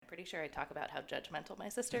pretty sure I talk about how judgmental my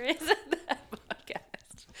sister is in that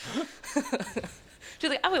podcast. She's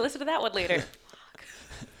like, I will listen to that one later.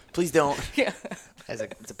 Please don't. Yeah. It's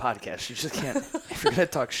a podcast. You just can't. If you're gonna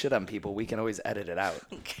talk shit on people, we can always edit it out.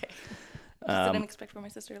 Okay. Just didn't expect for my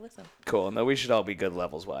sister to listen. Cool. No, we should all be good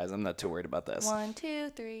levels wise. I'm not too worried about this. 1,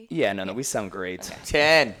 2, 3. Yeah, no, we sound great.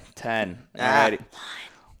 Okay. 10. Ah. Alrighty.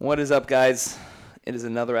 What is up, guys? It is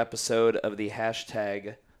another episode of the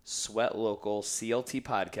hashtag Sweat Local CLT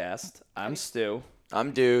podcast. I'm Stu.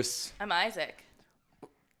 I'm Deuce. I'm Isaac.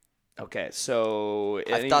 Okay, so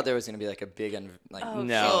I thought there was going to be like a big, Oh,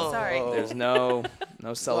 no, shit, sorry. there's no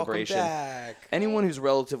celebration. Welcome back. Anyone who's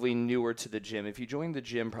relatively newer to the gym, if you joined the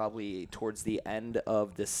gym probably towards the end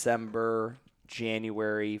of December,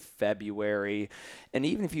 January, February, and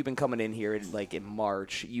even if you've been coming in here in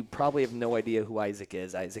March, you probably have no idea who Isaac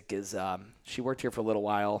is. Isaac is she worked here for a little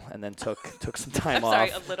while and then took some time off. Sorry,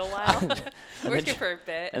 a little while. Worked here for a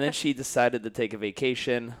bit. And then she decided to take a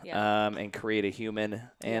vacation Yeah. and create a human.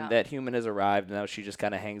 And Yeah. that human has arrived. And now she just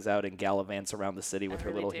kind of hangs out and gallivants around the city with I her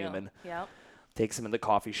really little do. human. Yep. Takes him into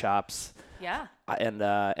coffee shops. Yeah. And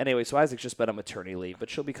anyway, so Isaac's just been on maternity leave, but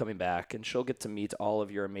she'll be coming back. And she'll get to meet all of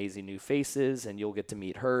your amazing new faces. And you'll get to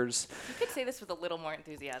meet hers. You could say this with a little more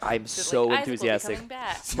enthusiasm. I'm Just so like, Isaac will be enthusiastic. coming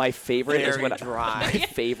back. My favorite is Very when dry. my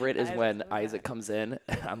favorite is Isaac's when coming Isaac back. comes in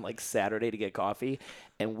on Saturday to get coffee,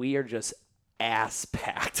 and we are just ass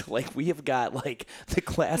packed. We have got the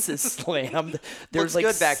class is slammed. There's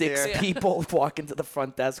Looks good back 6 there. people walking to the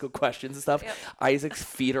front desk with questions and stuff. Yep. Isaac's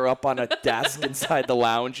feet are up on a desk inside the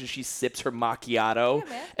lounge, and she sips her macchiato Yeah,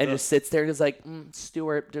 man. and just sits there and is like,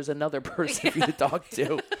 Stuart, there's another person for you to talk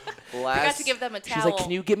to. Forgot to give them a towel. She's like,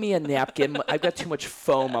 can you give me a napkin? I've got too much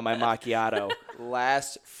foam on my macchiato.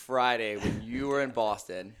 Last Friday when you were in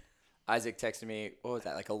Boston, Isaac texted me, what was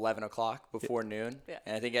that, 11 o'clock before noon? Yeah.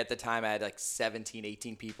 And I think at the time I had 17,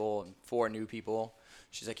 18 people and 4 new people.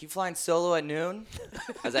 She's like, you flying solo at noon?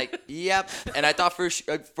 I was like, yep. And I thought for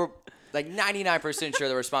 99% sure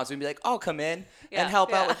the response would be like, I'll come in Yeah, and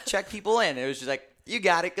help out yeah. with check people in. It was just like, you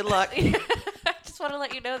got it. Good luck. I just want to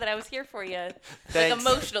let you know that I was here for you. Thanks.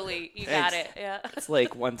 Emotionally, you got it. Thanks. Yeah. It's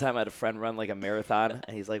like one time I had a friend run a marathon,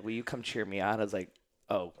 and he's like, will you come cheer me on? I was like,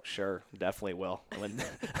 oh, sure, definitely will. And when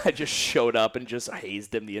I just showed up and just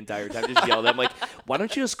hazed him the entire time, just yelled at him, like, why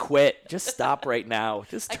don't you just quit? Just stop right now.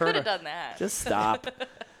 Just I turn could have done that. Just stop.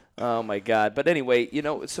 Oh, my God. But anyway,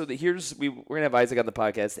 so we're going to have Isaac on the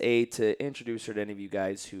podcast, A, to introduce her to any of you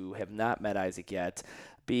guys who have not met Isaac yet.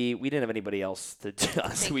 B, we didn't have anybody else to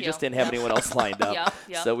honestly, we you. just didn't have anyone else lined up.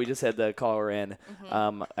 Yeah. So we just had to call her in.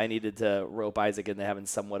 I needed to rope Isaac into having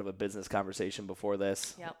somewhat of a business conversation before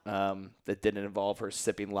this. Yep. That didn't involve her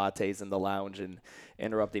sipping lattes in the lounge and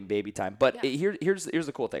interrupting baby time. But Yeah. here's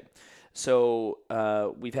the cool thing. So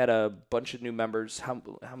we've had a bunch of new members. How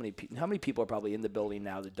many people are probably in the building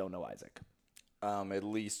now that don't know Isaac? At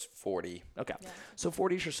least 40. Okay. Yeah. So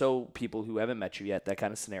 40-ish or so people who haven't met you yet, that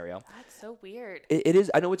kind of scenario. That's so weird. It is.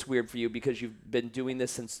 I know it's weird for you because you've been doing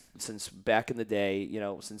this since back in the day.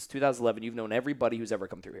 Since 2011, you've known everybody who's ever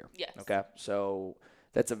come through here. Yes. Okay. So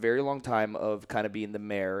that's a very long time of kind of being the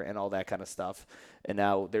mayor and all that kind of stuff. And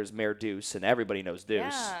now there's Mayor Deuce, and everybody knows Deuce,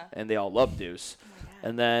 Yeah. and they all love Deuce. Oh my God.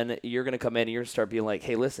 And then you're gonna come in and you're gonna start being like,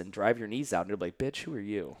 "Hey, listen, drive your knees out." And they're like, "Bitch, who are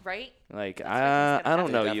you?" Right? Like, That's what he's gonna I don't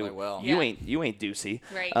have know to do. you. Definitely will. You Yeah. ain't Deucey.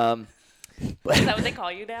 Right. But Is that what they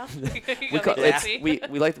call you now? we call Juicy?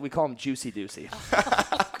 we call him Juicy Deucey.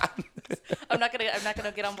 I'm not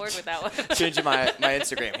gonna get on board with that one. Changing my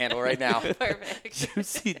Instagram handle right now. Perfect.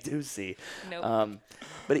 Juicy Deucey. Nope.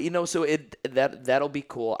 But so that'll be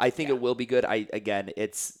cool. I think Yeah. it will be good.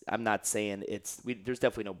 I'm not saying there's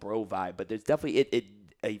definitely no bro vibe, but there's definitely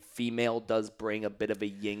a female does bring a bit of a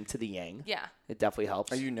yin to the yang. Yeah. It definitely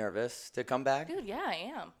helps. Are you nervous to come back? Dude, yeah,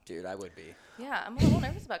 I am. Dude, I would be. Yeah, I'm a little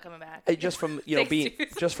nervous about coming back. Just from Thanks, being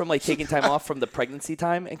dude. just from taking time off from the pregnancy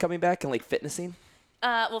time and coming back and fitnessing.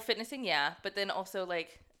 Well, fitnessing, yeah, but then also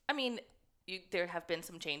there have been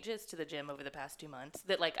some changes to the gym over the past 2 months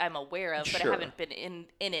that I'm aware of, but Sure. I haven't been in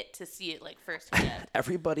it to see it firsthand.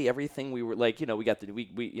 Everything we were we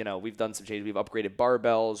got we've done some changes. We've upgraded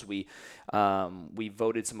barbells. We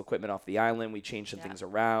voted some equipment off the island. We changed some Yeah. things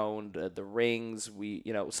around the rings. We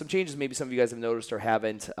some changes maybe some of you guys have noticed or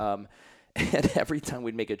haven't. And every time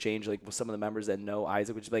we'd make a change, with some of the members that know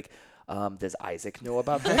Isaac, would just be like, does Isaac know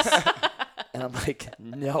about this? And I'm like,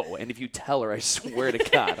 no. And if you tell her, I swear to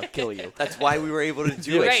God, I'll kill you. That's why we were able to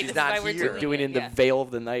do it. Right, She's this is not why we're here. doing Doing it, in the yeah. veil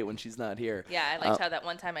of the night when she's not here. Yeah, I liked how that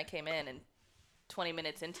one time I came in and 20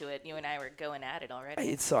 minutes into it, you and I were going at it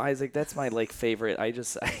already. So Isaac, that's my like favorite. I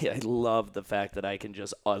love the fact that I can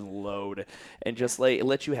just unload and just like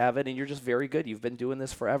let you have it, and you're just very good. You've been doing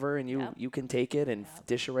this forever, and you can take it and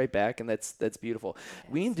dish it right back, and that's beautiful.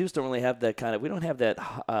 We and Deuce don't really have that we don't have that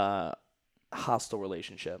hostile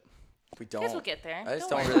relationship. We I don't. guess we'll get there. I just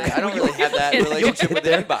Don't don't worry. really. I don't really have that relationship with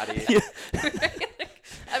anybody.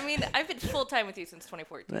 I mean, I've been full time with you since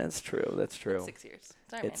 2014. That's true. That's true. 6 years.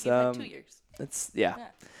 Sorry, It's, man. You've had 2 years. It's yeah. Yeah.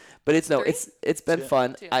 But it's 3? it's been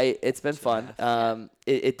fun. Two. It's been fun.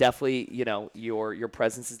 It definitely, your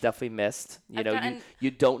presence is definitely missed.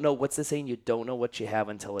 You don't know what's the saying. You don't know what you have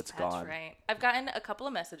until it's That's gone. right. I've gotten a couple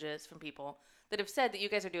of messages from people that have said that you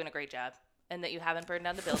guys are doing a great job and that you haven't burned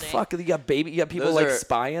down the building. Fuck, you got people Those like are-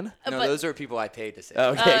 spying. No, but- those are people I paid to say.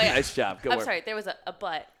 Okay, yeah. nice job. Good I'm work. sorry, there was a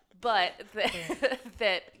but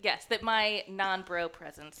that my non-bro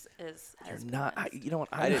presence has been Not, missed. you know what?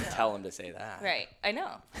 I didn't tell him to say that. Right, I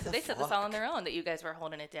know. So they said this all on their own that you guys were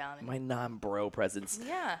holding it down. And, My non-bro presence.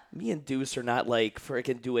 yeah. Me and Deuce are not like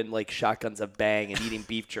freaking doing like shotguns of bang and eating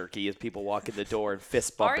beef jerky as people walk in the door and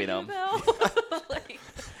fist Are bumping you them. though? Like,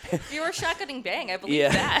 you were shotgunning bang. I believe Yeah.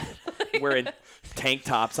 that. Wearing tank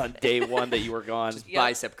tops on day one that you were gone. Yep.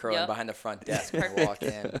 Bicep curling Yep. behind the front desk when you walk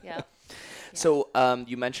in. Yeah. So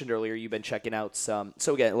you mentioned earlier you've been checking out some.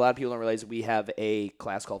 So again, a lot of people don't realize we have a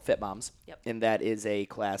class called Fit Moms, Yep. and that is a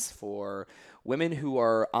class for women who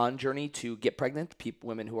are on journey to get pregnant,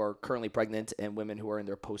 women who are currently pregnant, and women who are in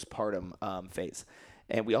their postpartum phase.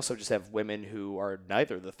 And we also just have women who are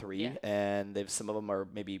neither of the three, Yeah. and some of them are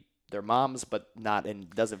maybe they're moms, but not and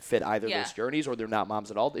doesn't fit either of Yeah. those journeys, or they're not moms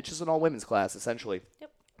at all. It's just an all women's class essentially,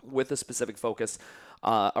 Yep. with a specific focus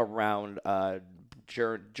around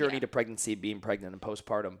journey Yeah. to pregnancy, being pregnant and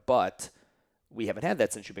postpartum. But we haven't had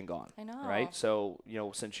that since you've been gone. I know. Right? So,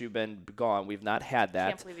 since you've been gone, we've not had that.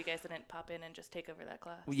 Can't believe you guys didn't pop in and just take over that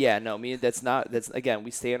class. Yeah, no, that's again,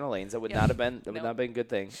 we stay in our lanes. That would Yeah. not have been Nope. a good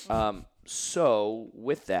thing. So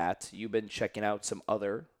with that, you've been checking out some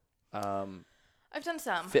other I've done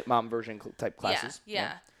some. Fit Mom version type classes.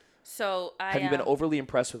 Yeah. So I Have you been overly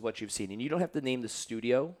impressed with what you've seen? And you don't have to name the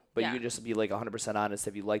studio, but Yeah. you can just be like 100% honest.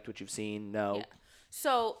 Have you liked what you've seen? No. Yeah.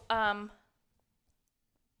 So,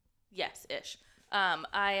 yes, ish.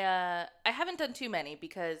 I haven't done too many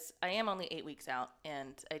because I am only 8 weeks out,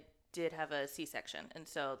 and I did have a C-section, and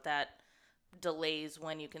so that delays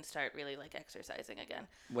when you can start really like exercising again.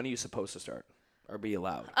 When are you supposed to start or be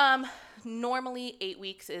allowed? Normally 8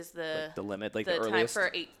 weeks is the limit, like the the time earliest?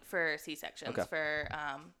 for C-sections. Okay. For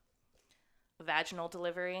vaginal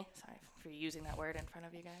delivery. Sorry for using that word in front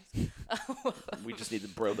of you guys. We just need to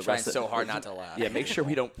bro the Trying rest of so hard not to laugh. Yeah, make sure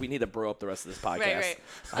we need to bro up the rest of this podcast. Right.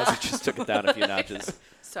 Isaac just took it down a few notches.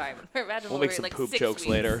 Sorry, but vaginal We'll make delivery, some like poop 6 jokes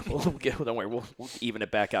weeks. later. Don't worry, we'll even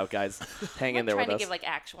it back out, guys. Hang in there trying with to us. give like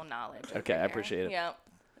actual knowledge. Okay, over I here. appreciate it. Yeah,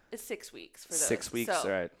 it's 6 weeks for those. 6 weeks, so all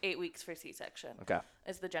right. 8 weeks for C-section. Okay.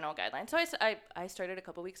 Is the general guideline. So I started a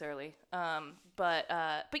couple weeks early. But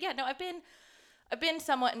yeah, no, I've been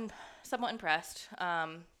somewhat impressed.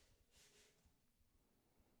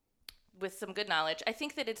 With some good knowledge. I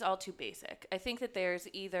think that it's all too basic. I think that there's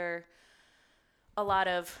either a lot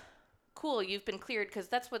of cool, you've been cleared, because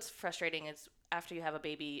that's what's frustrating is after you have a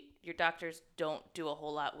baby, your doctors don't do a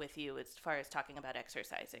whole lot with you as far as talking about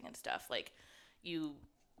exercising and stuff. Like, you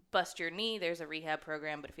bust your knee, there's a rehab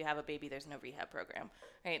program, but if you have a baby, there's no rehab program,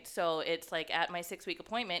 right? So it's like at my 6-week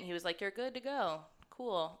appointment, he was like, "You're good to go."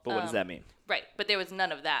 Cool. But what does that mean? Right, but there was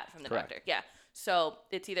none of that from the Correct. doctor. Yeah. So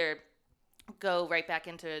it's either go right back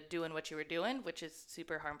into doing what you were doing, which is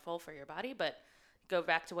super harmful for your body, but go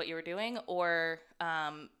back to what you were doing, or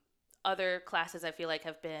other classes I feel like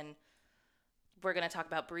have been, we're going to talk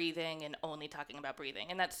about breathing and only talking about breathing.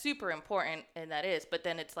 And that's super important, and that is, but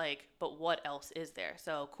then it's like, but what else is there?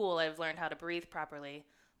 So cool, I've learned how to breathe properly,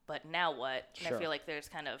 but now what? And Sure. I feel like there's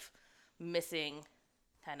kind of missing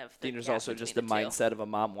kind of the Then there's gap also just between the the two. mindset of a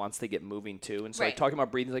mom wants to get moving too. And so like Right. talking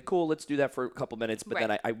about breathing, like, cool, let's do that for a couple minutes, but then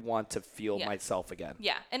Right. I want to feel Yeah. myself again.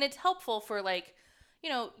 Yeah, and it's helpful for like,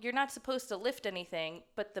 you're not supposed to lift anything,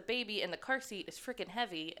 but the baby in the car seat is freaking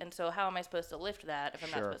heavy, and so how am I supposed to lift that if I'm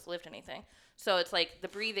not Sure. supposed to lift anything? So it's like the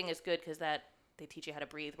breathing is good because that they teach you how to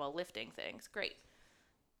breathe while lifting things. Great.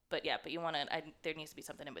 But yeah, but you want to. There needs to be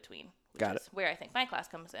something in between. Which Got is where I think my class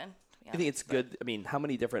comes in. to be I think it's honest, but good. I mean, how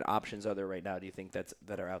many different options are there right now? Do you think that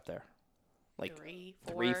are out there? Like 3,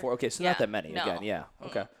 3, 4. Okay, so Yeah, not that many. no. Again, yeah.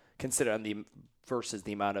 Okay. Consider on the versus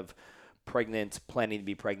the amount of planning to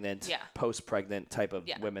be pregnant, Yeah. post-pregnant type of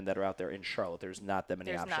Yeah. women that are out there in Charlotte. There's not that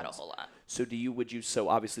many There's options. not a whole lot. So so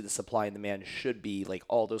obviously the supply and demand should be like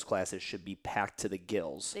all those classes should be packed to the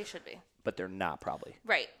gills. They should be. but they're not probably.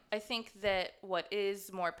 Right. I think that what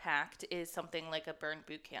is more packed is something like a burn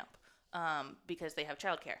boot camp, because they have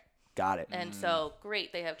childcare. Got it. And so,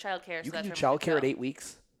 great, they have childcare. You so can do that's where I'm childcare at gonna 8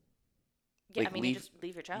 weeks. go. Yeah, like, I mean, you just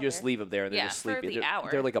leave your child You just there. leave them there. And they're Yeah, just for sleeping. the they're, hour.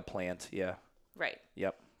 they're like a plant. Yeah. Right.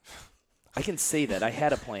 Yep. I can say that. I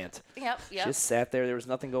had a plant. Yep. Just sat there. There was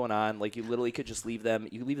nothing going on. Like, you literally could just leave them.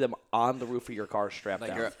 You leave them on the roof of your car strapped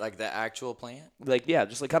down. Like the actual plant. Like, yeah,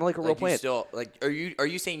 just like kind of like a real Like you plant. still like are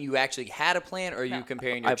you saying you actually had a plant, or are you No.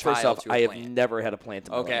 comparing your First child off, to a I have plant? never had a plant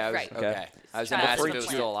in my Okay, life. Right. okay. I was gonna Child ask if is it was a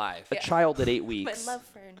still plant. alive. A child at 8 weeks. But love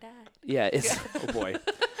Fern died. Yeah, it's oh boy.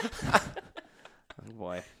 Oh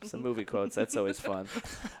boy. Some movie quotes. That's always fun.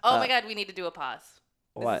 Oh my God, we need to do a pause.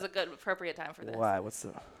 This What? is a good, appropriate time for this. Why? What's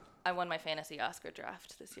the? I won my fantasy Oscar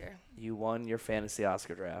draft this year. You won your fantasy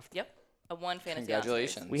Oscar draft. Yep. I won fantasy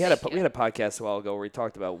Congratulations. Oscars. We had a Thank we you. had a podcast a while ago where we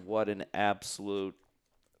talked about what an absolute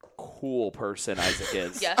cool person Isaac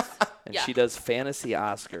is. Yes. And yeah. she does fantasy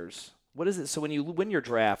Oscars. What is it? So when you win your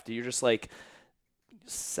draft, you're just like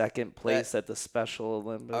second place at the Special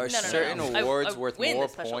Olympics. Are No, no, no, certain no. awards I worth win more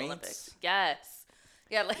the Special points? Olympics. Yes.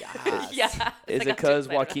 Yeah. Like, Yes. yeah. Is Like, it I'm because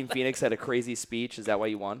doing better. Joaquin Phoenix had a crazy speech? Is that why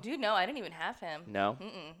you won? Dude, no, I didn't even have him. No.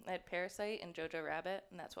 I had Parasite and Jojo Rabbit,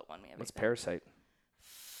 and that's what won me everything. What's Parasite?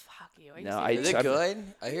 Fuck you. Are you No, serious? Is it I'm- good?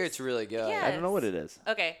 I hear it's really good. Yeah. I don't know what it is.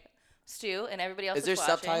 Okay. Stu and everybody else Is there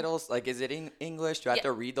watching. subtitles? Like, is it in English? Do I have Yeah,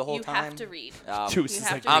 to read the whole you time? have to read. Juice You is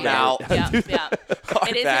have like, to I'm read it. out. Yeah, yeah.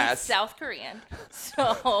 It is in pass. South Korean.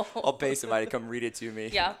 So. I'll pay somebody to come read it to me.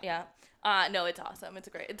 Yeah, yeah. No, it's awesome. It's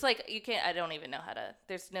great. It's like you can't. I don't even know how to.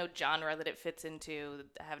 There's no genre that it fits into.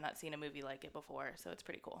 I have not seen a movie like it before, so it's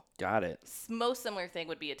pretty cool. Got it. Most similar thing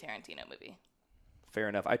would be a Tarantino movie. Fair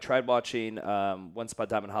enough. I tried watching Once Upon a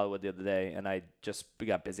Time in Hollywood the other day, and I just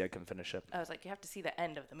got busy. I couldn't finish it. I was like, you have to see the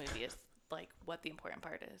end of the movie. Is like what the important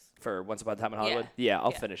part is. For Once Upon a Time in Hollywood? Yeah,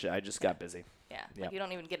 I'll finish it. I just got busy. Yeah, Yeah. like you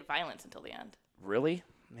don't even get violence until the end. Really?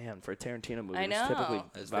 Man, for a Tarantino movie, I there's typically know.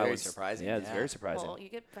 It's very violence. surprising, Yeah, it's yeah. very surprising. Well, you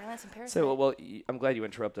get violence in Parasite. So, well, I'm glad you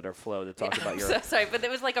interrupted our flow to talk about I'm your. so sorry, but it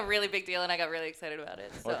was like a really big deal, and I got really excited about it.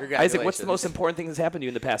 So. Well, Isaac, what's the most congratulations. important thing that's happened to you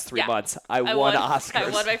in the past 3 Yeah. months? I won Oscars. I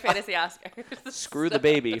won my fantasy Oscars. Screw the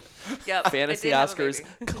baby. Yep, I Fantasy did have a Oscars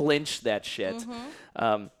baby. clinched that shit.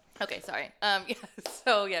 Okay, sorry. Yeah.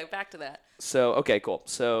 So yeah, back to that. So, okay, cool.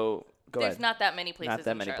 So, go There's ahead. not that many places Not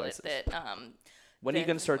that in many Charlotte places. that When are you that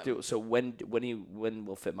going to start women- doing? So when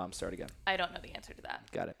will Fit Mom start again? I don't know the answer to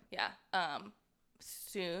that. Got it. Yeah.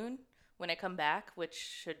 Soon when I come back, which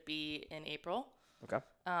should be in April. Okay.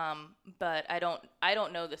 But I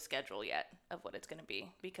don't know the schedule yet of what it's going to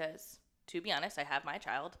be because to be honest, I have my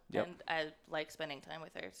child Yep. and I like spending time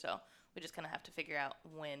with her. So we just kind of have to figure out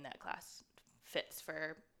when that class fits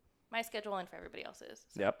for my schedule and for everybody else's.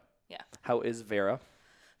 So, Yep. yeah. How is Vera?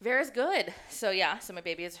 Vera's good. So yeah, so my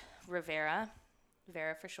baby is Rivera,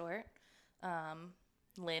 Vera for short.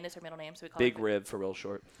 Lynn is her middle name, so we call Big her Rib for real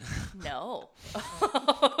short. No.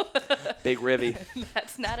 Big Ribby.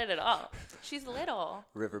 That's not it at all. She's little.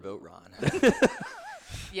 Riverboat Ron.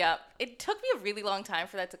 Yeah. It took me a really long time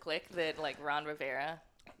for that to click that like Ron Rivera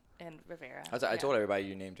and Rivera. I Yeah. told everybody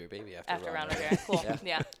you named your baby after Ron Ron Rivera. Cool.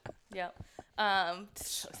 Yeah. Yeah.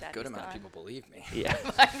 So sad Good he's amount of gone. people believe me. Yeah.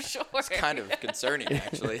 I'm sure. It's kind of concerning,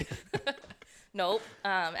 actually. Nope.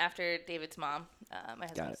 After David's mom, my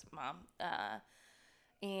husband's it. mom.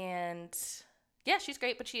 And yeah, she's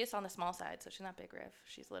great, but she is on the small side, so she's not big Riv.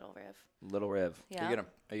 She's little Riv. Little Riv. Yeah.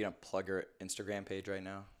 Are you gonna plug her Instagram page right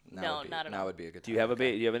now? No, not at Now all. would be a good Do time. you have a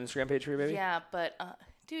baby? Do you have an Instagram page for your baby? Yeah, but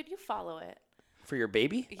dude, you follow it. For your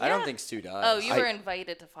baby? I don't Yeah. think Stu does. Oh, you I- were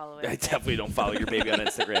invited to follow it. I definitely don't follow your baby on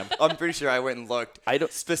Instagram. I'm pretty sure I went and looked. I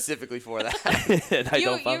don't. Specifically for that. and I You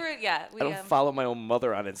don't follow. were yeah. We, I don't follow my own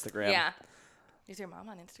mother on Instagram. Yeah. Is your mom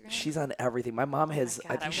on Instagram? She's on everything. My mom has. God,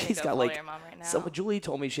 I I'm think gonna she's go got follow like. your mom right now. Julie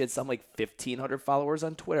told me she had some like 1,500 followers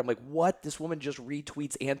on Twitter. I'm like, what? This woman just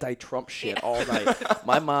retweets anti-Trump shit all night.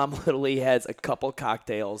 My mom literally has a couple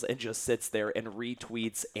cocktails and just sits there and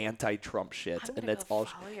retweets anti-Trump shit, I'm and gonna that's go all.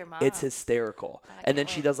 follow your It's mom. hysterical. I And then can't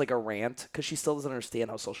she wait. does like a rant because she still doesn't understand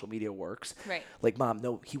how social media works. Right. Like, Mom,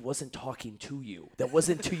 no, he wasn't talking to you. That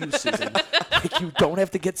wasn't to you, Susan. Like, you don't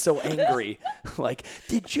have to get so angry. Like,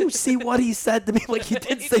 did you see what he said to me? Like, he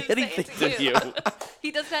didn't He say didn't say it anything to to you. you. He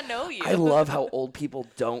does not know you. I love how old people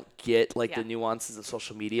don't get like the Yeah. nuances of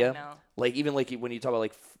social media. know. Like even like when you talk about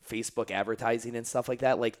like Facebook advertising and stuff like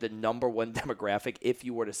that, like the number one demographic, if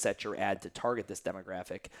you were to set your ad to target this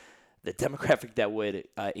demographic, the demographic that would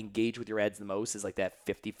engage with your ads the most is like that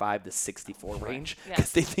 55 to 64 range because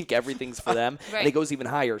Yeah. they think everything's for them. Right. And it goes even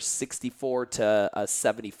higher, 64 to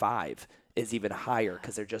 75 is even higher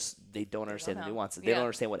because they don't understand the know. nuances. They Yeah. don't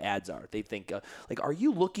understand what ads are. They think like, are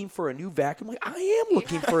you looking for a new vacuum? Like, I am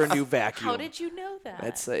looking for a new vacuum. How did you know that?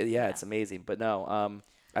 It's it's amazing. But no,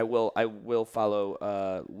 I will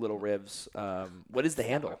follow Little Rivs. What is the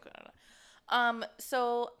handle?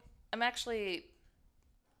 So I'm actually,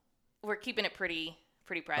 we're keeping it pretty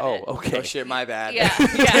private. Oh, okay. Oh shit, my bad. Yeah.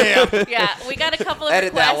 We got a couple of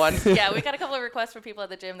Edit that requests. one. Yeah, we got a couple of requests for people at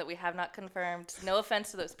the gym that we have not confirmed. No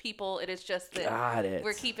offense to those people. It is just that Got it.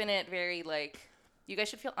 we're keeping it very like, you guys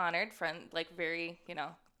should feel honored, like very,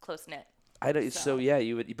 close knit. I don't. So yeah,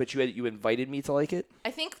 you invited me to like it.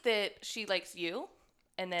 I think that she likes you,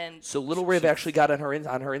 and then So Little Riv actually got on her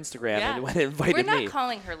Instagram and went and invited we're not me.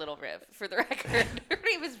 calling her Little Riv for the record. Her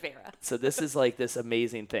name is Vera. So this is like this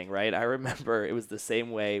amazing thing, right? I remember it was the same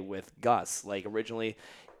way with Gus. Like originally,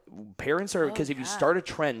 parents are because if you start a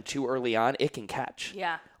trend too early on, it can catch.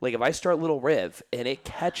 Yeah. Like if I start Little Riv and it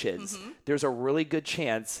catches, there's a really good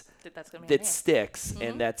chance That's gonna be that her name. sticks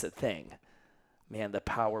and that's a thing. Man, the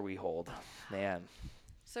power we hold. Man.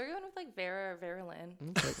 So we're going with like Vera or Vera Lynn.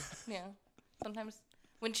 Okay. Yeah. Sometimes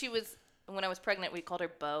when I was pregnant, we called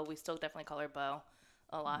her Bo. We still definitely call her Bo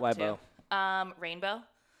a lot Why too. Bo? Rainbow.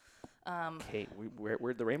 Okay,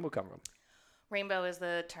 where'd the rainbow come from? Rainbow is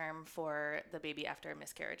the term for the baby after a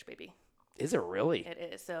miscarriage baby. Is it really? It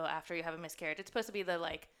is. So after you have a miscarriage, it's supposed to be the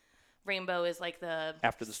like rainbow is like the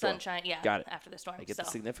After the storm. sunshine. Yeah. Got it. After the storm. I get so the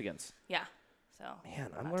significance. yeah. So Man,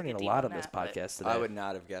 I'm not to learning get a deep lot on on this that, but- podcast today. I would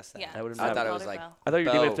not have guessed that. yeah. I would've I not- thought it Called was her like. Bo. I thought you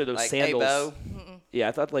were doing Bo, after those like, sandals. Hey, Bo. Yeah,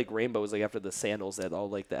 I thought like rainbow was like after the sandals that all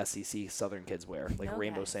like the SEC Southern kids wear, like No,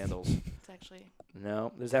 rainbow guys. sandals. It's actually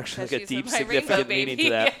No, there's actually like because a she's deep, my rainbow significant baby. meaning to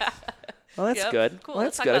that. Yeah. Well, that's Yep. good. Cool. Well,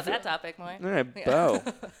 Let's that's talk good. about that topic more. All right, Yeah.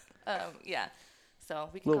 Bo, Yeah. So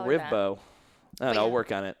we can little call her rib that. bow. But I'll yeah.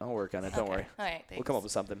 work on it. Don't worry. Don't Okay. worry. All right. We'll come up thanks.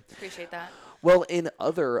 with something. Appreciate that. Well, in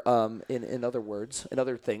other in other words, in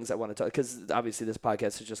other things, I want to talk because obviously this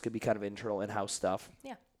podcast is just gonna be kind of internal in-house stuff.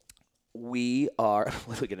 Yeah. We are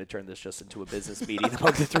literally going to turn this just into a business meeting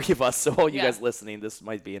among the three of us. So all you Yeah. guys listening, this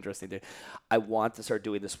might be interesting to. I want to start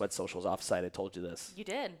doing the Sweat Socials offsite. I told you this. You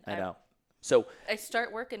did. I know. So I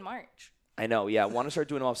start work in March. I know. Yeah, I want to start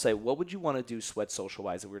doing them offsite. What would you want to do Sweat Social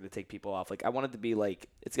wise if we were to take people off? Like I want it to be like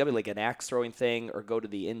it's got to be like an axe throwing thing, or go to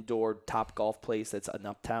the indoor Top Golf place that's in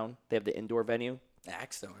Uptown. They have the indoor venue.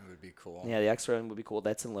 Axe throwing would be cool. Yeah, the axe throwing would be cool.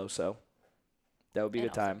 That's in Loso. That would be a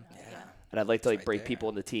good time. Yeah. And I'd like to like right break there. people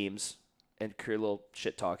into teams and create a little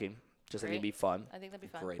shit talking. Just like it'd Great. be fun. I think that'd be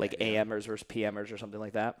fun. Great. Like idea. AMers versus PMers or something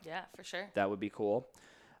like that. Yeah, for sure. That would be cool.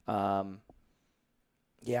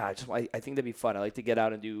 Yeah, I think that'd be fun. I like to get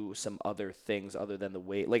out and do some other things other than the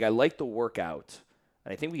weight. Like I like the workout,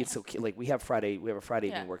 and I think we can still like we have a Friday Yeah.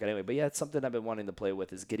 evening workout anyway. But yeah, it's something I've been wanting to play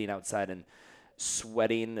with is getting outside and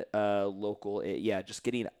sweating local. Just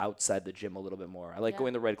getting outside the gym a little bit more. I like Yeah.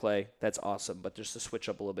 going to Red Clay. That's awesome. But just to switch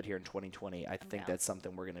up a little bit here in 2020, I think down. that's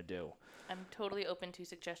something we're gonna do. I'm totally open to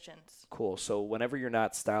suggestions. Cool. So whenever you're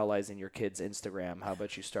not stylizing your kid's Instagram, how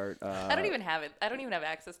about you start? I don't even have it. I don't even have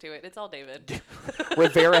access to it. It's all David. Well,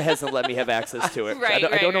 Vera hasn't let me have access to it. I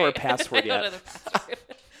don't know her right. password I don't yet. know the password.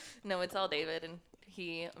 No, it's all David, and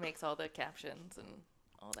he makes all the captions and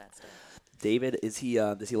all that stuff. David, does he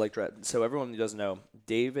like dress? So everyone who doesn't know,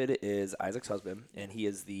 David is Isaac's husband, and he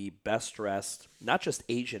is the best dressed, not just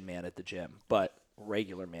Asian man at the gym, but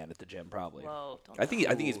regular man at the gym probably. Whoa, don't I think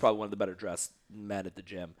he's probably one of the better dressed men at the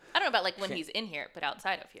gym. I don't know about like when he's in here, but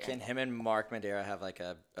outside of here. Can him and Mark Madeira have like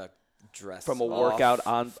a dress From a off workout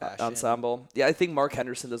fashion? ensemble. Yeah, I think Mark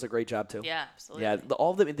Henderson does a great job too. Yeah, absolutely. Yeah,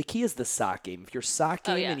 the key is the sock game. If your sock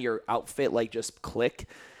game Oh, yeah. and your outfit like just click,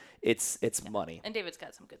 it's money. And David's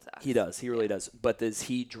got some good socks. He does. He really does. But does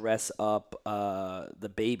he dress up the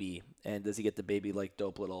baby? And does he get the baby like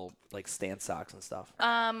dope little like stance socks and stuff?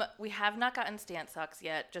 We have not gotten stance socks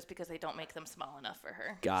yet, just because they don't make them small enough for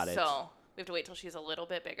her. Got it. So we have to wait till she's a little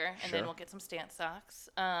bit bigger, and Sure. then we'll get some stance socks.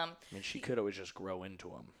 I mean, she could always just grow into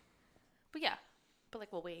them. But yeah, but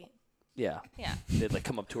like we'll wait. Yeah. Yeah, They'd like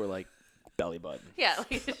come up to her like belly button. yeah.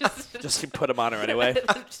 Like, Just put them on her anyway.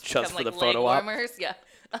 just just become, for the like, photo leg op. warmers. Yeah.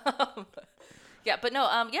 Yeah, but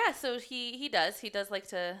no. Yeah. So he does like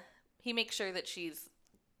to. He makes sure that she's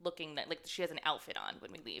looking like she has an outfit on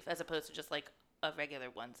when we leave, as opposed to just like a regular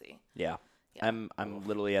onesie. Yeah. Yeah. I'm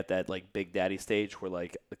literally at that like big daddy stage where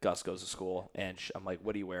like Gus goes to school and I'm like,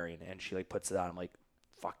 what are you wearing? And she like puts it on. I'm like,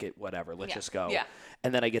 fuck it, whatever. Let's Yeah. just go. Yeah.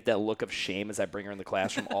 And then I get that look of shame as I bring her in the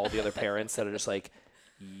classroom. All the other parents that are just like,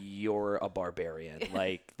 you're a barbarian.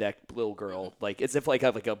 Like that little girl, like as if like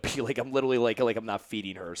I'm I'm literally like I'm not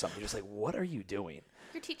feeding her or something. Just like, what are you doing?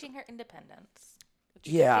 You're teaching her independence.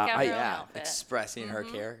 She can Yeah, pick out her own outfit. expressing her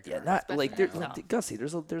character. Yeah, not like Expressing herself. Gussie.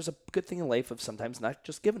 There's a good thing in life of sometimes not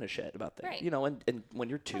just giving a shit about things, Right. you know. And when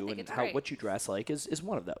you're two, think and it's how great. what you dress like is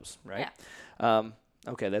one of those, right? Yeah.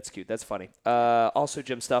 Okay, that's cute. That's funny. Also,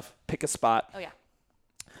 gym stuff. Pick a spot. Oh yeah.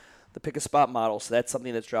 The pick a spot model. So that's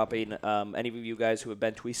something that's dropping. Any of you guys who have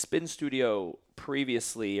been to a spin studio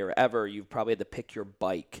previously or ever, you've probably had to pick your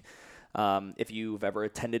bike. If you've ever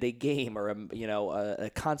attended a game or a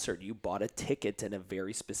concert, you bought a ticket and a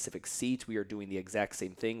very specific seat. We are doing the exact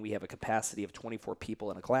same thing. We have a capacity of 24 people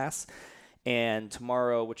in a class. And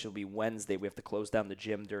tomorrow, which will be Wednesday, we have to close down the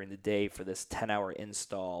gym during the day for this 10-hour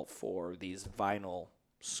install for these vinyl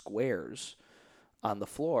squares on the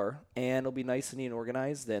floor. And it'll be nice and neat and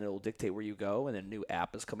organized. Then it'll dictate where you go. And a new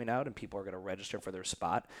app is coming out, and people are going to register for their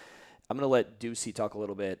spot. I'm going to let Juicy talk a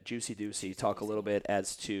little bit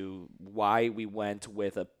as to why we went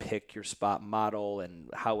with a pick your spot model and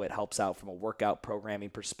how it helps out from a workout programming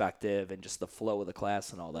perspective and just the flow of the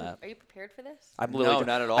class and all that. Are you prepared for this? I'm No, literally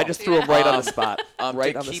not at all. I just threw him right on the spot.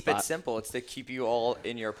 Right to on the keep spot. it simple, it's to keep you all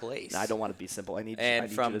in your place. I don't want to be simple. I need And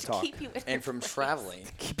you from to talk. Keep you in and from traveling.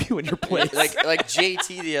 Keep you in your place. like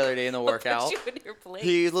JT the other day in the workout. Put you in your place.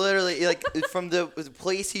 He literally, like, from the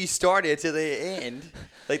place he started to the end,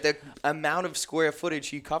 like, the amount of square footage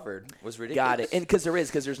he covered was ridiculous. Got it. And because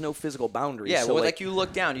there's no physical boundaries. Yeah, so well, like, you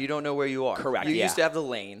look down, you don't know where you are. Correct, You yeah. used to have the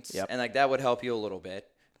lanes, Yep. and, like, that would help you a little bit.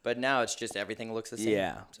 But now it's just everything looks the same.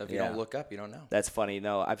 Yeah, So if you yeah. don't look up, you don't know. That's funny.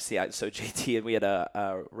 No, I've seen. So JT and we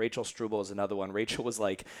had Rachel Struble is another one. Rachel was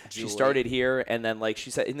like, she Julie. started here and then like she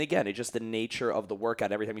said, and again, it's just the nature of the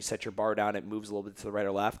workout. Every time you set your bar down, it moves a little bit to the right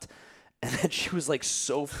or left. And then she was like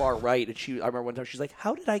so far right, and I remember one time she's like,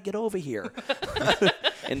 "How did I get over here?"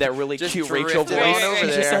 In that really Just cute Rachel drifted voice, on over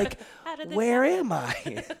she's just there. like, How did this "Where happen?" am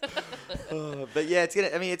I?" But yeah,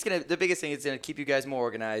 the biggest thing is going to keep you guys more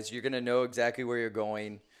organized. You're going to know exactly where you're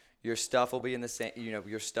going. Your stuff will be in the same,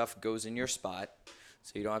 your stuff goes in your spot.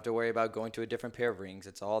 So you don't have to worry about going to a different pair of rings.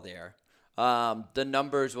 It's all there. The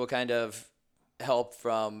numbers will kind of help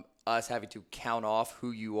from us having to count off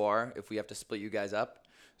who you are if we have to split you guys up.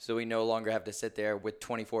 So we no longer have to sit there with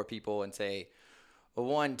 24 people and say,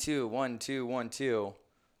 1, 2, 1, 2, 1, 2.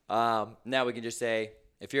 Now we can just say,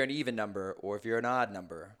 if you're an even number or if you're an odd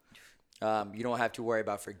number, you don't have to worry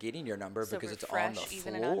about forgetting your number So because it's on the refresh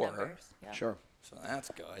even and odd floor. numbers. Yeah. Sure. So that's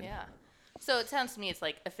good. Yeah. So it sounds to me it's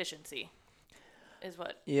like efficiency is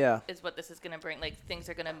what Yeah. this is going to bring. Like things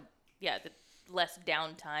are going to, the less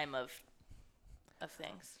downtime of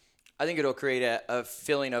things. I think it'll create a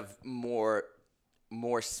feeling of more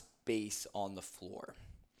space on the floor,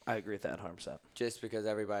 I agree with that 100%. just because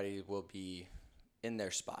everybody will be in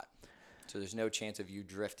their spot. So there's no chance of you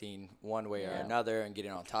drifting one way or Yeah. another and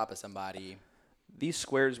getting on top of somebody. These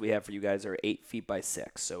squares we have for you guys are 8 feet by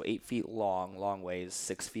 6, so 8 feet long ways,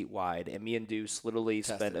 6 feet wide. And me and Deuce literally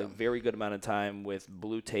spent a them. very good amount of time with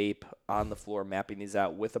blue tape on the floor, mapping these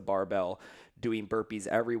out with a barbell, doing burpees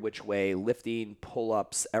every which way, lifting,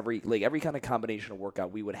 pull-ups, every kind of combination of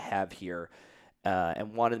workout we would have here.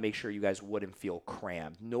 And wanted to make sure you guys wouldn't feel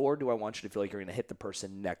crammed. Nor do I want you to feel like you're going to hit the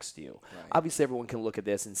person next to you. Right. Obviously, everyone can look at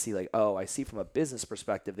this and see like, oh, I see from a business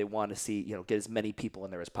perspective, they want to see, get as many people in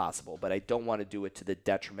there as possible. But I don't want to do it to the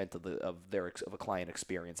detriment of a client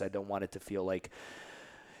experience. I don't want it to feel like,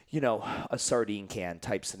 a sardine can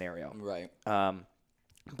type scenario. Right.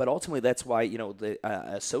 But ultimately, that's why,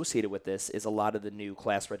 associated with this is a lot of the new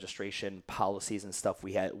class registration policies and stuff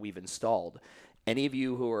we've installed. Any of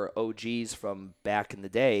you who are OGs from back in the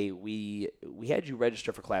day, we had you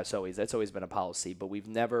register for class always. That's always been a policy, but we've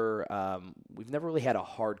never really had a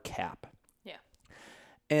hard cap. Yeah.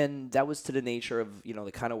 And that was to the nature of,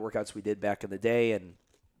 the kind of workouts we did back in the day, and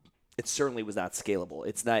it certainly was not scalable.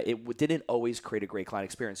 It didn't always create a great client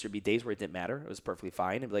experience. There'd be days where it didn't matter. It was perfectly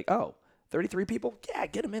fine. It'd be like, oh, 33 people? Yeah,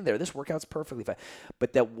 get them in there. This workout's perfectly fine.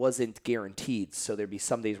 But that wasn't guaranteed. So there'd be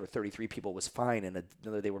some days where 33 people was fine, and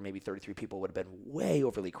another day where maybe 33 people would have been way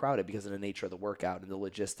overly crowded because of the nature of the workout and the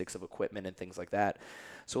logistics of equipment and things like that.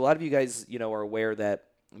 So a lot of you guys, are aware that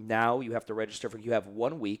now you have to register you have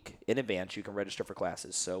 1 week in advance you can register for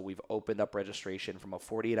classes. So we've opened up registration from a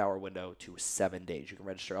 48-hour window to 7 days. You can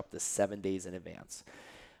register up to 7 days in advance.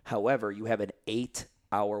 However, you have an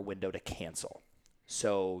 8-hour window to cancel.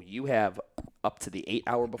 So you have up to the 8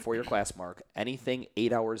 hour before your class mark. Anything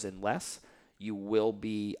 8 hours and less, you'll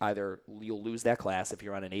lose that class if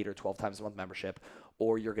you're on an 8 or 12 times a month membership,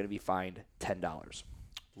 or you're going to be fined $10.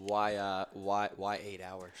 Why 8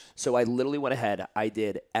 hours? So I literally went ahead. I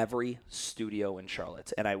did every studio in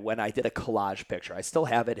Charlotte, and I did a collage picture. I still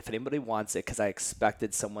have it if anybody wants it, because I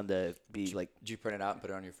expected someone to be like, Did you print it out and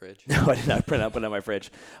put it on your fridge? no, I did not print out, put it on my fridge,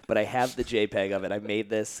 but I have the JPEG of it. I made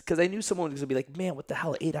this because I knew someone was gonna be like, man, what the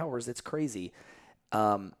hell, 8 hours? That's crazy.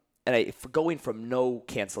 For going from no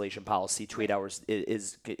cancellation policy to 8 hours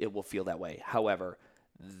it will feel that way. However,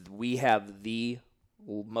 we have the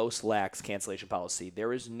most lax cancellation policy.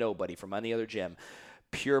 There is nobody from any other gym,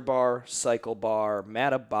 Pure Bar, Cycle Bar,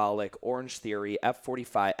 Metabolic, Orange Theory,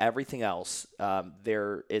 F45, everything else.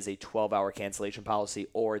 There is a 12-hour cancellation policy,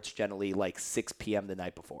 or it's generally like 6 p.m. the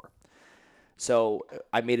night before. So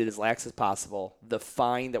I made it as lax as possible. The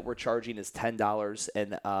fine that we're charging is $10,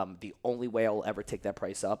 and the only way I'll ever take that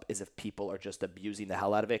price up is if people are just abusing the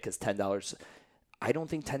hell out of it, because $10, I don't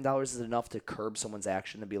think $10 is enough to curb someone's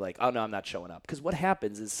action and be like, oh, no, I'm not showing up. Because what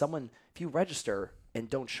happens is if you register and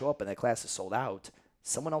don't show up and that class is sold out,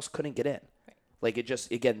 someone else couldn't get in. Right. Like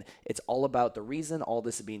it's all about the reason all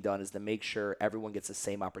this is being done is to make sure everyone gets the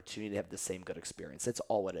same opportunity to have the same good experience. That's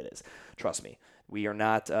all what it is. Trust me. We are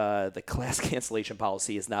not, the class cancellation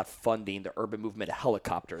policy is not funding the urban movement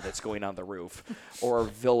helicopter that's going on the roof or a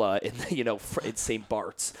villa in, in St.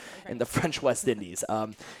 Bart's in the French West Indies.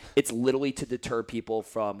 It's literally to deter people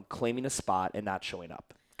from claiming a spot and not showing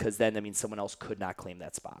up, because then that means someone else could not claim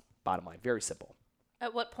that spot. Bottom line, very simple.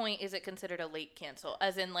 At what point is it considered a late cancel?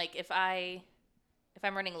 As in, like, if I'm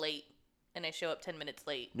running late and I show up 10 minutes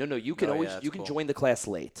late. No, you can can join the class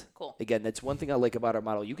late. Cool. Again, that's one thing I like about our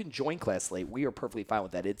model. You can join class late. We are perfectly fine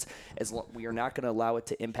with that. We are not going to allow it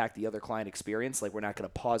to impact the other client experience. Like, we're not going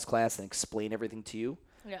to pause class and explain everything to you.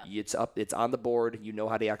 Yeah. It's on the board. You know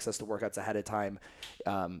how to access the workouts ahead of time.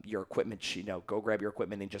 Your equipment, go grab your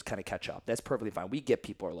equipment and just kind of catch up. That's perfectly fine. We get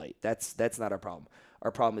people are late. That's not our problem. Our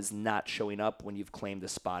problem is not showing up when you've claimed a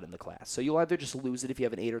spot in the class. So you'll either just lose it if you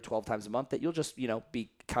have an 8 or 12 times a month, that you'll just, you'll be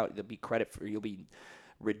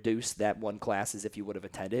reduced that one class as if you would have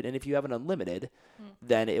attended. And if you have an unlimited,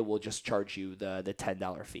 then it will just charge you the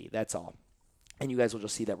 $10 fee. That's all. And you guys will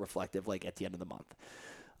just see that reflective like at the end of the month.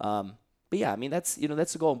 But yeah, I mean, that's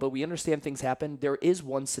the goal. But we understand things happen. There is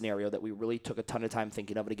one scenario that we really took a ton of time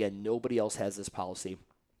thinking of. And again, nobody else has this policy.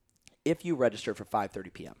 If you register for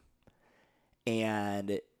 5:30 p.m.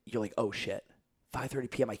 and you're like, oh shit, 5:30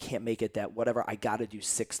 p.m. I can't make it. That whatever, I got to do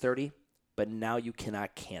 6:30. But now you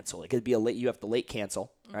cannot cancel. It could be you have to late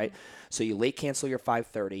cancel, right? So you late cancel your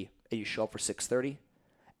 5:30 and you show up for 6:30.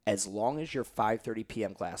 As long as your 5:30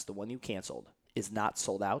 p.m. class, the one you canceled, is not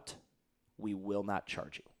sold out, we will not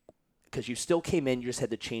charge you. Because you still came in, you just had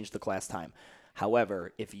to change the class time.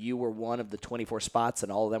 However, if you were one of the 24 spots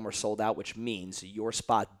and all of them were sold out, which means your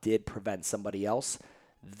spot did prevent somebody else,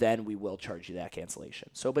 then we will charge you that cancellation.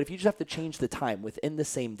 But if you just have to change the time within the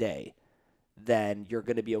same day, then you're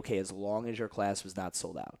going to be okay as long as your class was not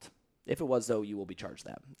sold out. If it was, though, you will be charged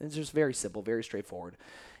that. It's just very simple, very straightforward.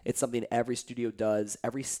 It's something every studio does,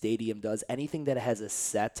 every stadium does. Anything that has a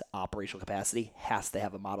set operational capacity has to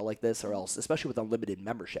have a model like this, or else, especially with unlimited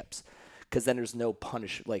memberships, because then there's no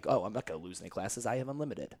punish, like, oh, I'm not going to lose any classes. I have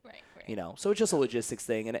unlimited. Right. So it's just a logistics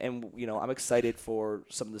thing. And I'm excited for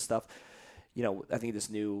some of the stuff. I think this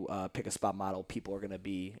new pick a spot model, people are going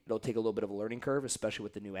to it'll take a little bit of a learning curve, especially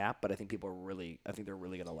with the new app, but I think they're really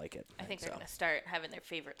going to like it. I think they're going to start having their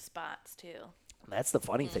favorite spots too. That's the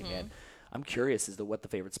funny thing, man. I'm curious as to what the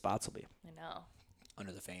favorite spots will be. I know.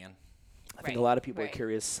 Under the fan. I think a lot of people are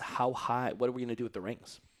curious how high, what are we going to do with the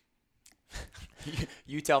rings?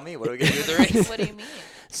 You tell me. What are we going to do with the rings? What do you mean?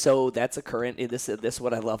 So that's a current. This is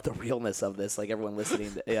what I love, the realness of this. Like everyone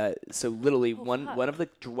listening. So literally, one of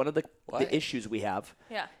the issues we have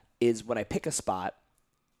is when I pick a spot.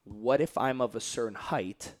 What if I'm of a certain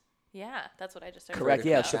height? Yeah, that's what I just heard. Correct.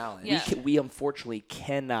 Yeah. So we unfortunately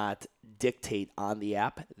cannot dictate on the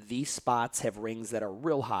app. These spots have rings that are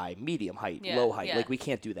real high, medium height, low height. Like we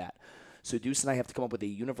can't do that. So Deuce and I have to come up with a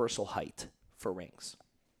universal height for rings.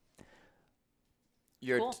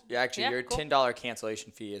 Your $10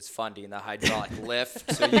 cancellation fee is funding the hydraulic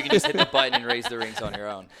lift, so you can just hit the button and raise the rings on your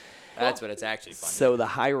own. That's what it's actually funding. So the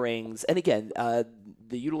high rings, and again,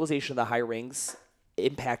 the utilization of the high rings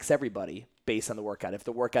impacts everybody based on the workout. If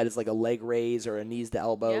the workout is like a leg raise or a knees to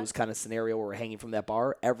elbows kind of scenario where we're hanging from that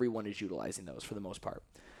bar, everyone is utilizing those for the most part.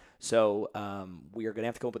 So we are going to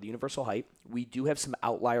have to come up with a universal height. We do have some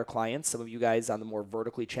outlier clients, some of you guys on the more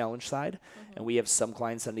vertically challenged side, and we have some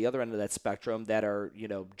clients on the other end of that spectrum that are,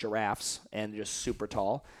 giraffes and just super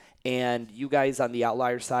tall. And you guys on the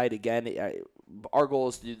outlier side, again, our goal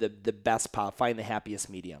is to do the best find the happiest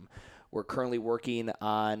medium. We're currently working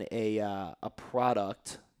on a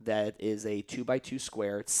product that is a 2x2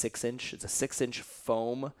 square. It's 6-inch. It's a 6-inch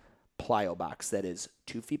foam plyo box that is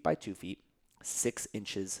 2 feet by 2 feet, 6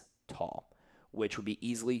 inches tall, which would be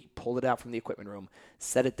easily pulled it out from the equipment room,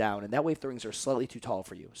 set it down, and that way if the rings are slightly too tall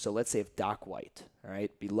for you. So let's say if Doc White, all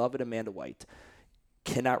right, beloved Amanda White,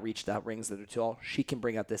 cannot reach the rings that are too tall, she can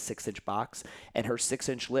bring out this 6-inch box and her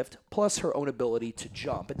 6-inch lift plus her own ability to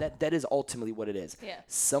jump. And that is ultimately what it is. Yeah.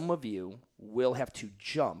 Some of you will have to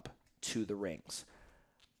jump to the rings.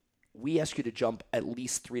 We ask you to jump at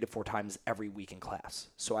least 3 to 4 times every week in class.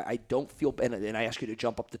 So I don't feel, and I ask you to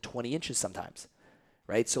jump up to 20 inches sometimes,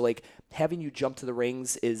 right? So like having you jump to the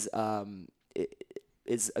rings is going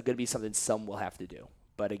to be something some will have to do.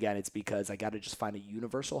 But again, it's because I got to just find a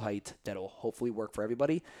universal height that will hopefully work for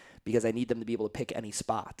everybody because I need them to be able to pick any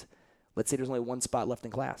spot. Let's say there's only one spot left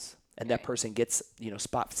in class and that person gets,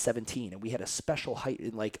 spot 17 and we had a special height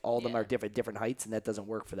and like all of them are different heights and that doesn't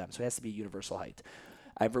work for them. So it has to be a universal height.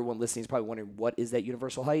 Everyone listening is probably wondering, what is that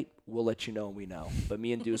universal height? We'll let you know when we know. But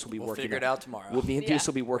me and Deuce will be working. Figure it out tomorrow. Me and Deuce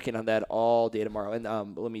will be working on that all day tomorrow.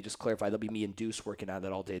 And let me just clarify, that'll be me and Deuce working on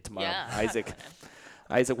that all day tomorrow. Yeah.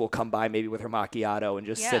 Isaac will come by maybe with her macchiato and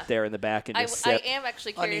just sit there in the back and just sit. I am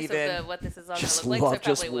actually curious of what this is all going just to look like. Love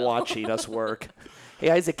just watching us work. Hey,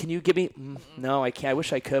 Isaac, can you give me? No, I can't. I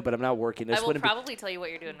wish I could, but I'm not working. I will probably tell you what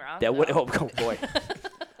you're doing wrong. That would. Oh boy.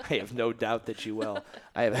 I have no doubt that you will.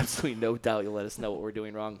 I have absolutely no doubt you'll let us know what we're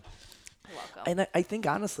doing wrong. Welcome. And I think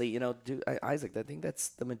honestly, Isaac, I think that's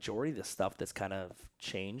the majority of the stuff that's kind of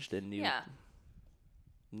changed and new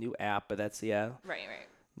app, but that's Right.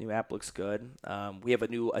 New app looks good. We have a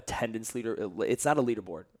new attendance leader. It's not a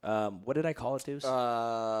leaderboard. What did I call it, Deuce?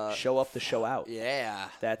 Show up to show out. Yeah,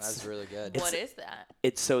 that's really good. What is that?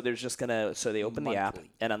 It's so there's just so they open the app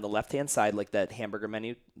and on the left hand side, like that hamburger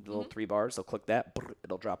menu, the little 3 bars, they'll click that,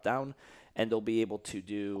 it'll drop down, and they'll be able to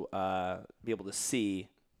see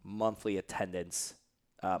monthly attendance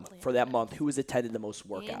for that month. Who has attended the most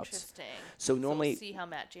workouts? Interesting. So normally, we'll see how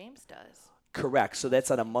Matt James does. Correct. So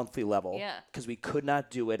that's on a monthly level. Yeah. Because we could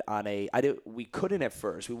not do it on we couldn't at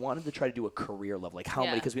first. We wanted to try to do a career level, like how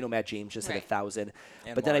many? Because we know Matt James just hit 1,000.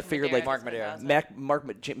 But then I figured Mark Madera.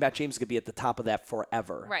 Matt James could be at the top of that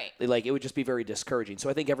forever. Right. Like it would just be very discouraging. So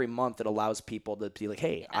I think every month it allows people to be like,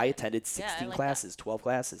 hey, I attended 16 classes, 12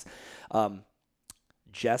 classes.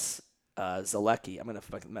 Jess Zalecki, I'm going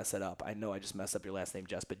to mess it up. I know I just messed up your last name,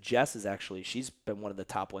 Jess, but Jess is actually, she's been one of the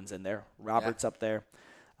top ones in there. Robert's up there.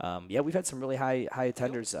 We've had some really high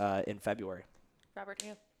attenders in February.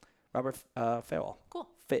 Robert Farrell. Cool.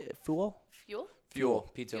 Fuel.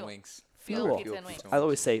 Pizza and wings. Fuel. Pizza and wings. I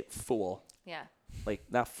always say fool. Yeah. Like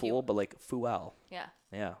not fool, but like fuel. Yeah.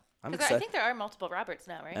 Yeah. I'm excited. I think there are multiple Roberts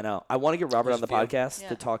now, right? I know. I want to get Robert on the podcast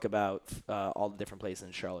to talk about all the different places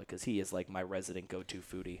in Charlotte because he is like my resident go-to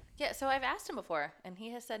foodie. Yeah, so I've asked him before, and he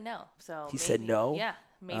has said no. So he said no? Yeah,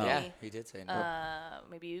 maybe. Yeah, he did say no.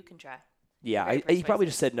 Maybe you can try. Yeah, he probably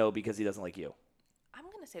just said no because he doesn't like you. I'm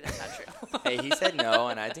going to say that's not true. Hey, he said no,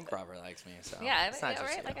 and I think Robert likes me. So yeah, it's not just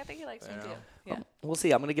right? you. Like, I think he likes me, too. Yeah. We'll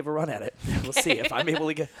see. I'm going to give a run at it. We'll see if I'm able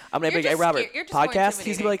to get. I'm going to be like, hey, Robert, podcast?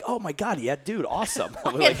 He's going to be like, oh, my God, yeah, dude, awesome.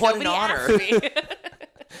 Like, what an honor.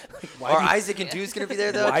 Or Isaac and Deuce going to be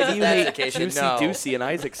there, though? Why do you hate Juicy Deucey and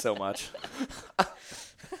Isaac so much?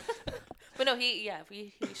 But no,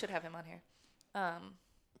 we should have him on here.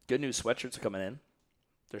 Good news, sweatshirts are coming in.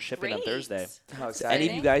 They're shipping on Thursday. How exciting. Any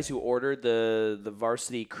of you guys who ordered the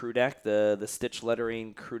varsity crew neck, the stitch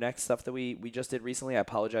lettering crew neck stuff that we just did recently, I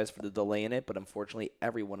apologize for the delay in it, but unfortunately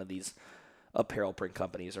every one of these apparel print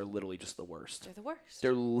companies are literally just the worst. They're the worst.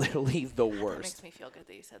 They're literally the worst. That makes me feel good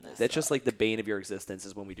that you said that. That's just like the bane of your existence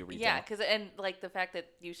is when we do retail. Yeah, and like the fact that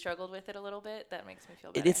you struggled with it a little bit, that makes me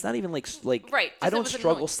feel better. It's not even like right. I don't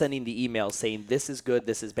struggle sending the emails saying this is good,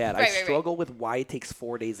 this is bad. Right, I struggle with why it takes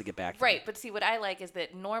 4 days to get back to me. Right, but see what I like is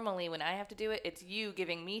that normally when I have to do it, it's you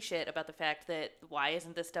giving me shit about the fact that why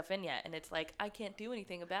isn't this stuff in yet? And it's like I can't do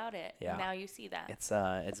anything about it. Yeah. Now you see that. It's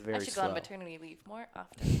very slow. I should go on maternity leave more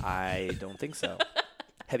often. I don't think so.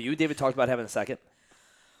 Have you, David, talked about having a second?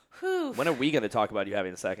 Whew. When are we going to talk about you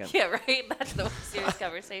having a second? Yeah, right? That's the most serious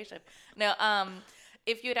conversation. No,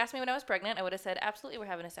 if you had asked me when I was pregnant, I would have said, absolutely, we're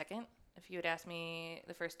having a second. If you had asked me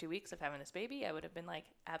the first 2 weeks of having this baby, I would have been like,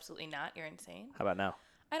 absolutely not. You're insane. How about now?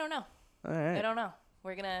 I don't know. All right. I don't know.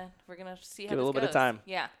 We're gonna see how Give it a little goes. bit of time.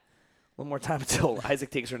 Yeah. One more time until Isaac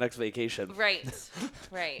takes her next vacation. Right.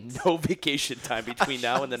 Right. No vacation time between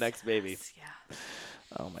now and the next baby. Yeah.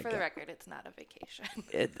 Oh my God. For the record, it's not a vacation.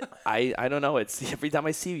 I don't know. It's every time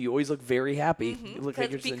I see you, you always look very happy. You look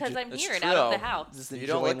like you're just because I'm It's here and true. out of the house. just You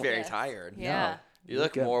don't look enjoying very Yes. tired. Yeah. You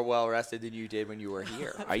look good. more well rested than you did when you were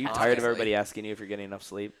here. Are you tired of everybody asking you if you're getting enough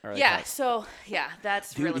sleep? Or like Yeah. that? So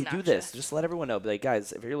that's Do, really do this. Just let everyone know. Be like,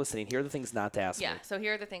 guys, if you're listening, here are the things not to ask Yeah. me. So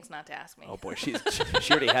here are the things not to ask me. Oh boy, she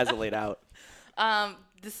already has it laid out.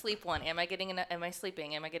 The sleep one. Am I getting enough? Am I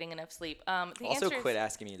sleeping? Am I getting enough sleep? The Also, answer is- quit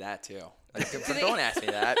asking me that too. Like, don't ask me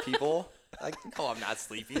that, people. Like, no, I'm not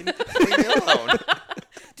sleeping. Leave me alone.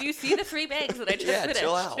 Do you see the 3 bags that I just Yeah, finished?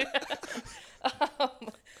 chill out.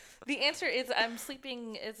 The answer is I'm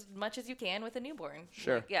sleeping as much as you can with a newborn.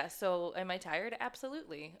 Sure. Like, yeah. So am I tired?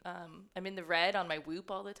 Absolutely. I'm in the red on my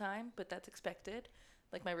Whoop all the time, but that's expected.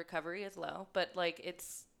 Like my recovery is low, but like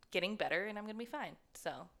it's getting better and I'm gonna be fine.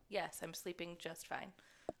 So yes, I'm sleeping just fine.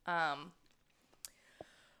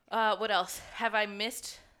 What else? Have I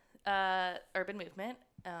missed urban movement?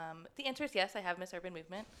 The answer is yes. I have missed urban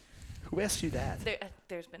movement. Who asked you that?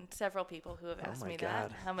 There's been several people who have asked my me God.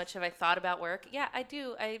 that. How much have I thought about work? Yeah, I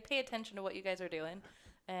do. I pay attention to what you guys are doing,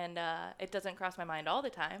 and it doesn't cross my mind all the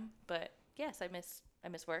time. But yes, I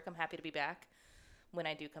miss work. I'm happy to be back when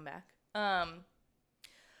I do come back.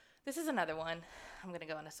 This is another one. I'm gonna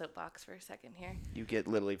go on a soapbox for a second here. You get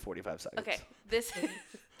literally 45 seconds. Okay, this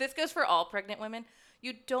this goes for all pregnant women.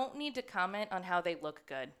 You don't need to comment on how they look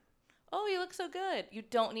good. Oh, you look so good. You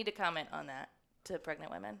don't need to comment on that to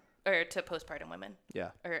pregnant women or to postpartum women. Yeah.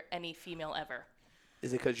 Or any female ever.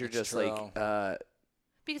 Is it because you're It's just true. like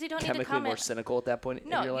Because you don't need to chemically more comment. cynical at that point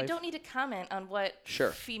No, in your you life? don't need to comment on what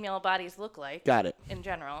Sure. female bodies look like Got it. in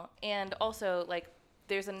general. And also, like,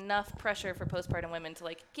 there's enough pressure for postpartum women to,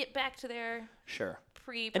 like, get back to their Sure.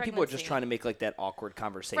 pre-pregnancy. And people are just trying to make like that awkward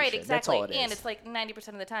conversation. Right, exactly. That's all it is. And it's like 90%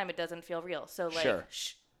 of the time it doesn't feel real. So, like, Sure.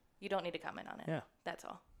 shh, you don't need to comment on it. Yeah. That's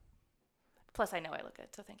all. Plus, I know I look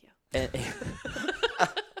good, so thank you. And-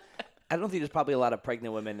 I don't think there's probably a lot of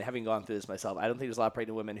pregnant women, having gone through this myself, I don't think there's a lot of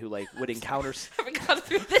pregnant women who like would encounter. Haven't gone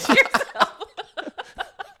through this yourself.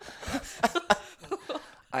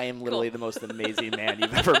 I am literally the most amazing man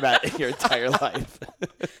you've ever met in your entire life.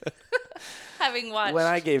 Having watched. When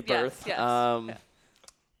I gave Yes, birth, yes.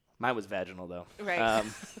 mine was vaginal though. Right.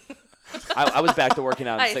 I was back to working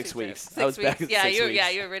out in I 6 see, weeks. six I was back in weeks. Yeah, 6 you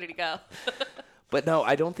weeks. you were ready to go. But no,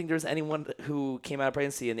 I don't think there's anyone who came out of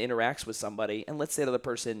pregnancy and interacts with somebody, and let's say the other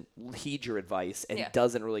person heeds your advice and Yeah.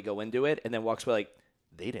 doesn't really go into it, and then walks away like,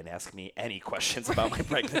 they didn't ask me any questions about my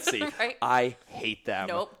pregnancy. Right. I hate them.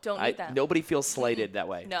 Nope, don't need them. Nobody feels slighted that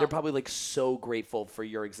way. No. They're probably like so grateful for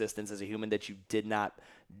your existence as a human that you did not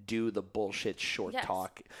do the bullshit short Yes.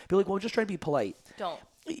 talk. Be like, well, just trying to be polite. Don't.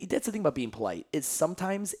 That's the thing about being polite is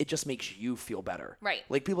sometimes it just makes you feel better. Right.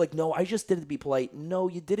 Like people are like, no, I just did it to be polite. No,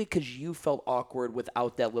 you did it because you felt awkward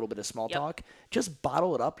without that little bit of small Yep. talk. Just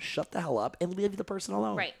bottle it up, shut the hell up, and leave the person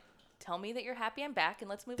alone. Right. Tell me that you're happy I'm back and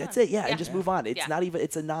let's move That's on. it. Yeah, and just move on. It's Yeah. not even.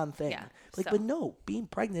 It's a non-thing. Yeah, Like, so- but no, being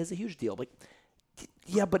pregnant is a huge deal. Like,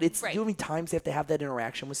 yeah, but it's Right. you know how many times they have to have that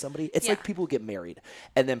interaction with somebody. It's Yeah. like people who get married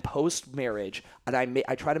and then post-marriage, and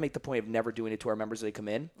I try to make the point of never doing it to our members as they come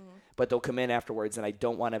in. Mm-hmm. But they'll come in afterwards, and I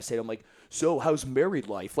don't want to say to them like, "So, how's married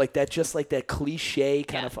life?" Like that, just like that cliche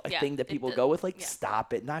kind Yeah, of yeah, thing that it people does- go with. Like, yeah.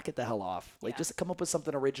 stop it, knock it the hell off. Like, Yeah. just come up with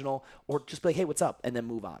something original, or just be like, "Hey, what's up?" and then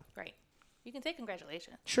move on. Right. You can say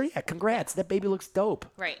congratulations. Sure, yeah, congrats. That baby looks dope.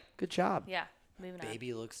 Right. Good job. Yeah. Moving on.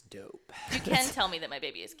 Baby looks dope. You can tell me that my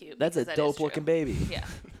baby is cute. That's a because that is dope-looking true. baby. Yeah.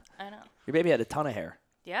 I know. Your baby had a ton of hair.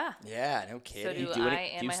 Yeah. Yeah, no So kidding. do Do, I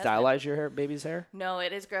any, and do you my husband. stylize your hair, baby's hair? No,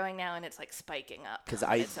 it is growing now and it's like spiking up. Because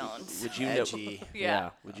on I its own. would you know? Edgy.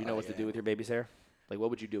 Yeah. Would you know Oh, what to yeah. do with your baby's hair? Like,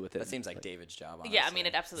 what would you do with it? That seems like David's job. Honestly. Yeah, I mean,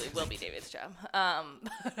 it absolutely will be David's job.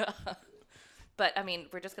 But I mean,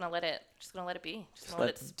 we're just gonna let it be. Just gonna let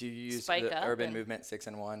it Do you use spike the up Urban and- Movement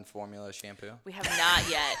 6-in-1 formula shampoo? We have not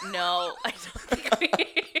yet. No, I don't think we.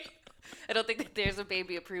 I don't think that there's a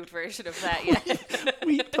baby approved version of that yet.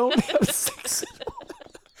 we don't have 6.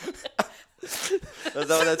 That's not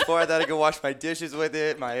what that's for. I thought I could wash my dishes with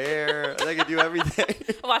it, my hair. I could do everything.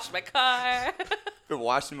 Washed my car. Been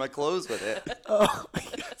washing my clothes with it. Oh,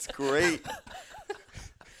 It's great.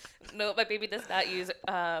 No, my baby does not use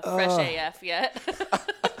Fresh AF yet.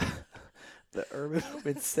 the Urban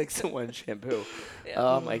Movement 6-in-1 shampoo.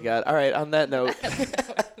 Oh my God! All right. On that note,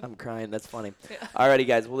 I'm crying. That's funny. Alrighty,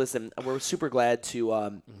 guys. Well, listen, we're super glad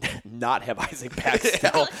to not have Isaac back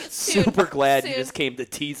still. Soon. Super glad you Soon. just came to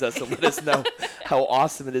tease us and let us know how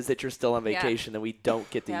awesome it is that you're still on Yeah. vacation and we don't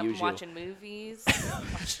get to Yeah, I'm use you. watching movies,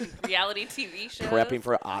 watching reality TV shows. Prepping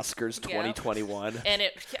for Oscars Yeah. 2021. And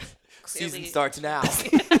it Season clearly- starts now.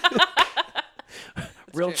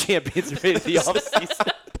 Real true. champions ready for the off season.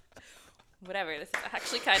 Whatever. This is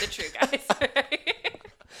actually kind of true, guys.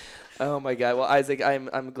 Oh my God! Well, Isaac,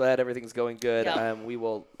 I'm glad everything's going good. Yeah.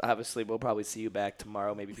 We'll probably see you back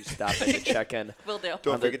tomorrow. Maybe if you stop in to check in. Will do.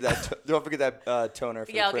 Don't forget that toner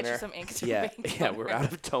for Yeah, I'll the get you printer. some ink. Yeah, yeah, we're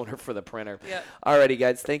out of toner for the printer. Yep. Alrighty,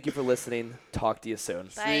 guys, thank you for listening. Talk to you soon.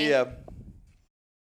 Bye. See ya.